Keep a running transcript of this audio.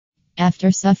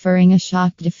After suffering a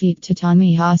shock defeat to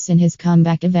Tommy Haas in his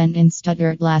comeback event in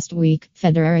Stuttgart last week,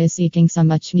 Federer is seeking some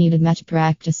much-needed match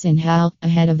practice in Halle,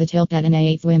 ahead of the tilt at an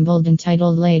 8th Wimbledon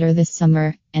title later this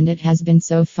summer, and it has been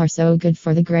so far so good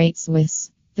for the great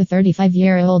Swiss. The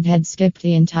 35-year-old had skipped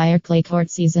the entire clay court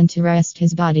season to rest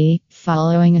his body,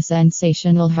 following a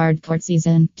sensational hard court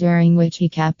season, during which he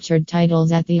captured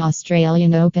titles at the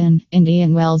Australian Open,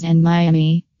 Indian Wells and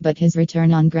Miami. But his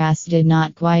return on grass did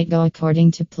not quite go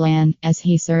according to plan, as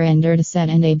he surrendered a set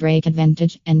and a break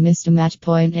advantage and missed a match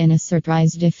point in a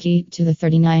surprise defeat to the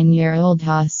 39-year-old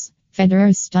Haas.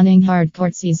 Federer's stunning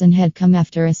hard-court season had come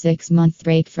after a 6-month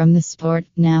break from the sport.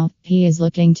 Now, he is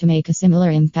looking to make a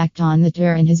similar impact on the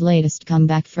tour in his latest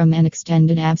comeback from an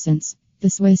extended absence.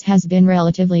 The Swiss has been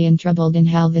relatively in trouble in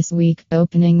Halle this week,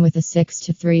 opening with a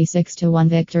 6-3, 6-1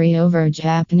 victory over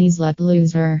Japanese let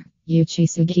loser Yuichi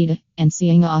Sugita, and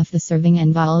seeing off the serving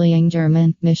and volleying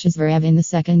German Misha Zverev in the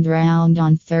second round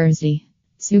on Thursday.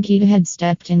 Sugita had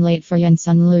stepped in late for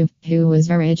Yen-Sun Liu, who was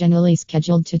originally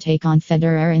scheduled to take on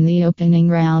Federer in the opening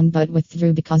round but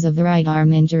withdrew because of a right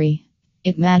arm injury.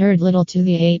 It mattered little to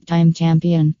the 8-time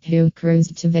champion, who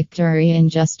cruised to victory in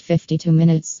just 52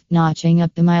 minutes, notching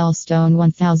up the milestone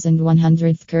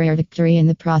 1,100th career victory in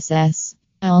the process.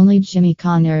 Only Jimmy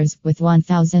Connors, with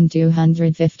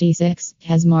 1,256,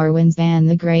 has more wins than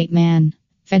the great man.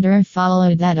 Federer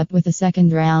followed that up with a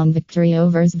second-round victory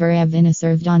over Zverev in a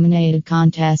serve-dominated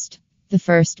contest. The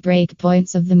first break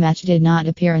points of the match did not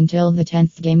appear until the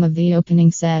 10th game of the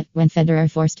opening set, when Federer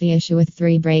forced the issue with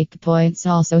 3 break points,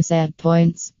 also set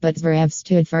points, but Zverev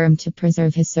stood firm to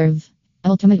preserve his serve.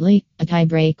 Ultimately, a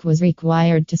tie-break was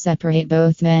required to separate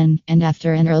both men, and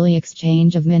after an early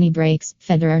exchange of mini-breaks,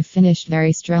 Federer finished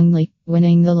very strongly,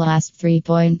 winning the last 3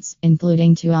 points,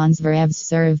 including 2 on Zverev's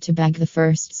serve to bag the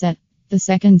first set. The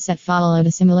second set followed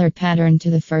a similar pattern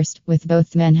to the first, with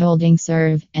both men holding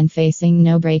serve and facing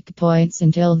no break points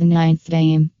until the 9th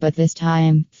game, but this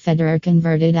time, Federer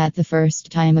converted at the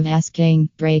first time of asking,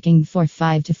 breaking for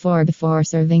 5-4 before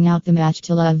serving out the match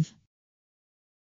to love.